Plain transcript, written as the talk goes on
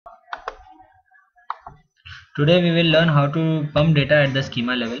Today we will learn how to pump data at the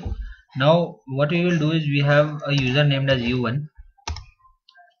schema level. Now what we will do is we have a user named as U1.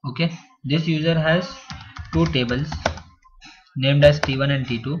 Okay, this user has two tables named as T1 and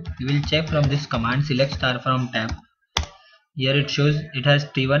T2. We will check from this command select star from tab. Here it shows it has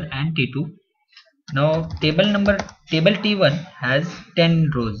T1 and T2. Now table T1 has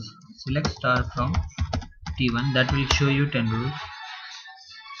 10 rows. Select star from T1, that will show you 10 rows.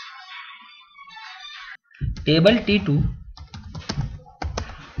 Table T2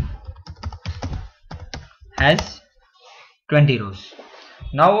 has 20 rows.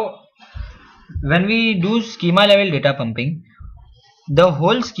 Now when we do schema level data pumping, the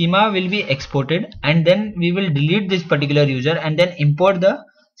whole schema will be exported and then we will delete this particular user and then import the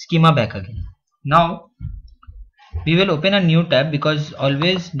schema back again. Now we will open a new tab because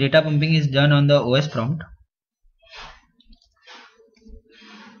always data pumping is done on the OS prompt.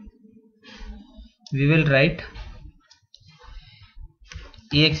 We will write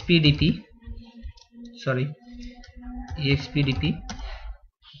EXPDP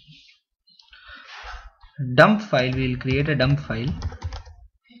dump file. We will create a dump file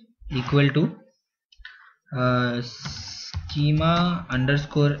equal to schema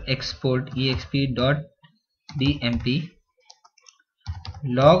underscore export exp.dmp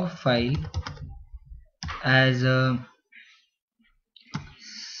log file as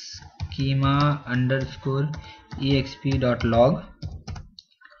schema underscore exp.log,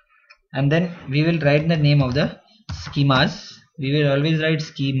 and then we will write the name of the schemas. We will always write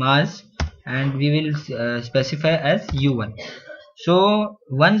schemas and we will specify as U1. So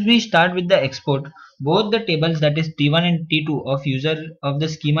once we start with the export, both the tables, that is T1 and T2 of user of the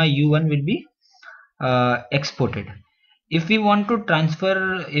schema U1 will be exported. If we want to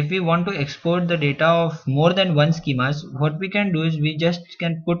export the data of more than one schemas, what we can do is we just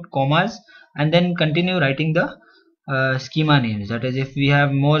can put commas and then continue writing the schema names. That is, if we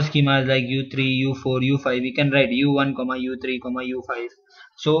have more schemas like U3, U4, U5, we can write U1, U3, U5.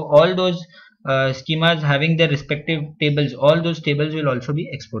 So all those schemas having their respective tables, all those tables will also be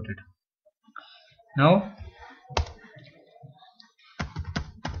exported. Now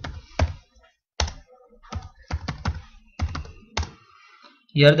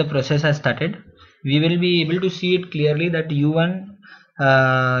here the process has started. We will be able to see it clearly that U1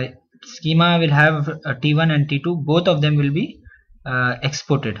 schema will have T1 and T2, both of them will be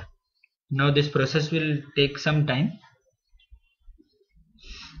exported. Now this process will take some time.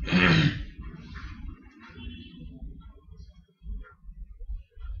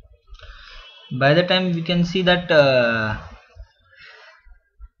 By the time we can see that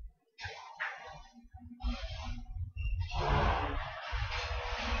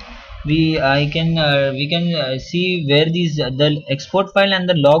we can see where these the export file and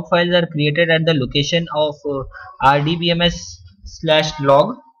the log files are created at the location of rdbms/log.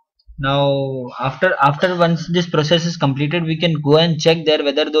 Now after once this process is completed, we can go and check there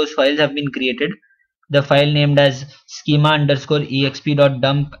whether those files have been created. The file named as schema underscore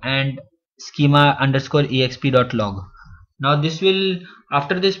exp.dump and schema underscore exp.log. Now this will,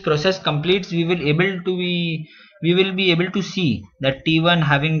 after this process completes, we will be able to see that T1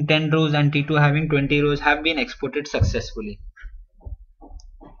 having 10 rows and T2 having 20 rows have been exported successfully.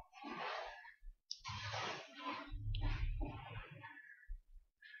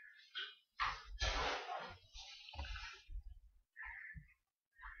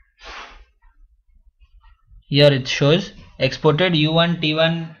 Here it shows exported U1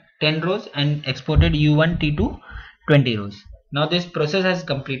 T1 10 rows and exported U1 T2 20 rows. Now this process has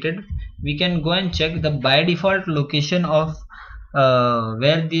completed. We can go and check the by default location of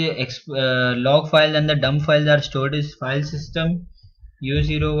where the log file and the dump files are stored is file system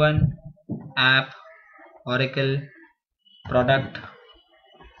U01 app Oracle product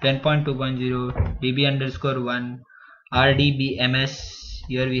 10.2.0 db underscore 1 rdbms.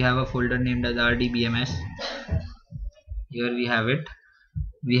 Here we have a folder named as rdbms. Here we have it.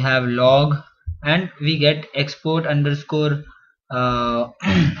 We have log and we get export underscore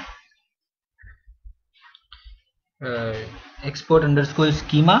export underscore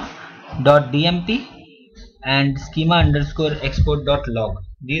schema dot dmp and schema underscore export dot log.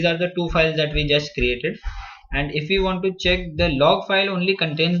 These are the two files that we just created, and if we want to check, the log file only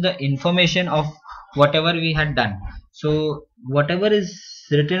contains the information of whatever we had done. So whatever is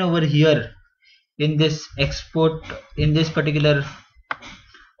written over here in this export, in this particular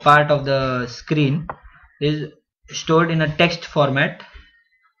part of the screen, is stored in a text format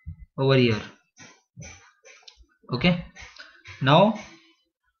over here. Okay, now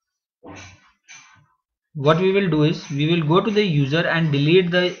what we will do is we will go to the user and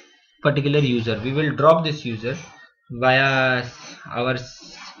delete the particular user. We will drop this user via our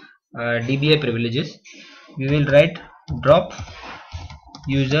DBA privileges. We will write drop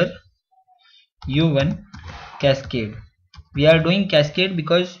user u1 cascade. We are doing cascade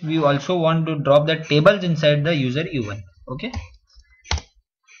because we also want to drop the tables inside the user u1. Okay.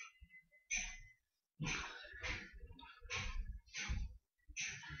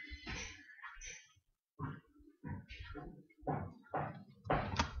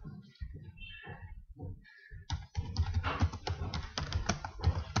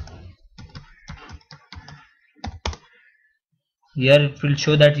 Here it will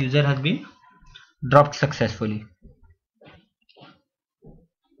show that user has been dropped successfully.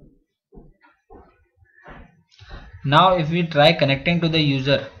 Now if we try connecting to the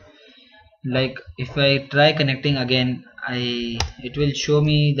user, like if I try connecting again, it will show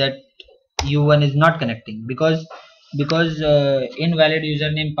me that u1 is not connecting because invalid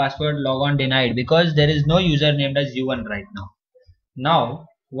username password logon denied, because there is no user named as u1 right now. Now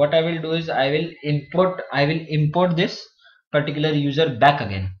what I will do is I will import this particular user back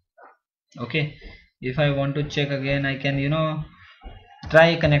again. Okay, if I want to check again, I can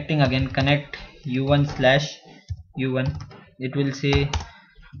try connecting again. Connect u1/u1. It will say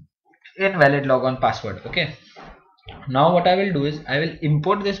invalid logon password. Okay, now what I will do is I will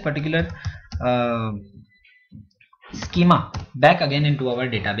import this particular schema back again into our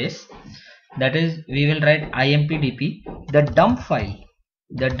database. That is, we will write IMPDP. The dump file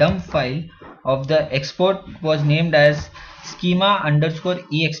of the export was named as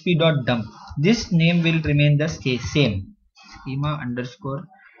schema_exp.dump. This name will remain the same, schema_exp,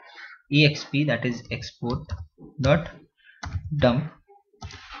 that is export.dump.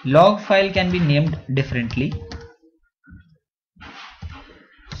 Log file can be named differently.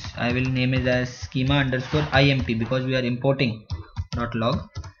 I will name it as schema_imp because we are importing, not log.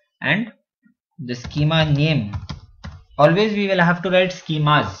 And the schema name, always we will have to write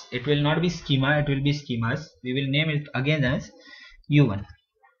schemas. It will not be schema, it will be schemas. We will name it again as u1.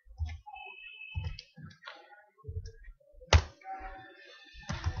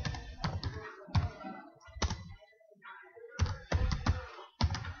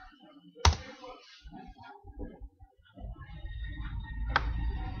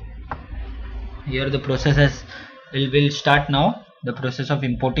 Here the process will start now. The process of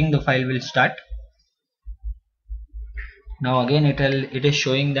importing the file will start. Now again it is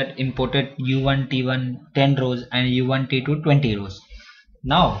showing that imported u1 t1 10 rows and u1 t2 20 rows.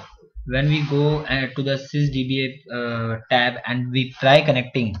 Now when we go to the sysdba tab and we try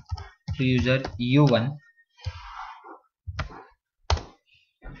connecting to user u1,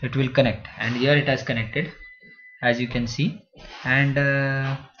 it will connect, and here it has connected, as you can see. And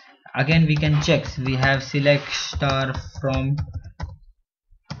again we can check. We have select star from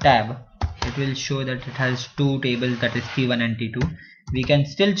tab. It will show that it has two tables, that is t1 and t2. We can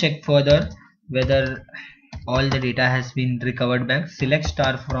still check further whether all the data has been recovered back. Select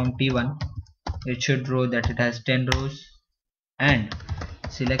star from t1, it should show that it has 10 rows, and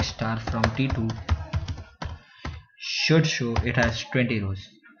select star from t2 should show it has 20 rows.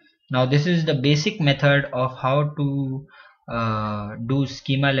 Now this is the basic method of how to do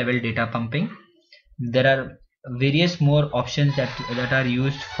schema level data pumping. There are various more options that are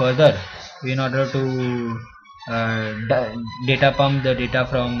used further in order to data pump the data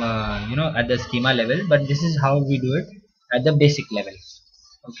from at the schema level, but this is how we do it at the basic level.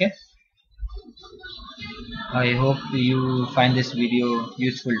 Okay, I hope you find this video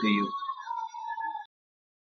useful to you.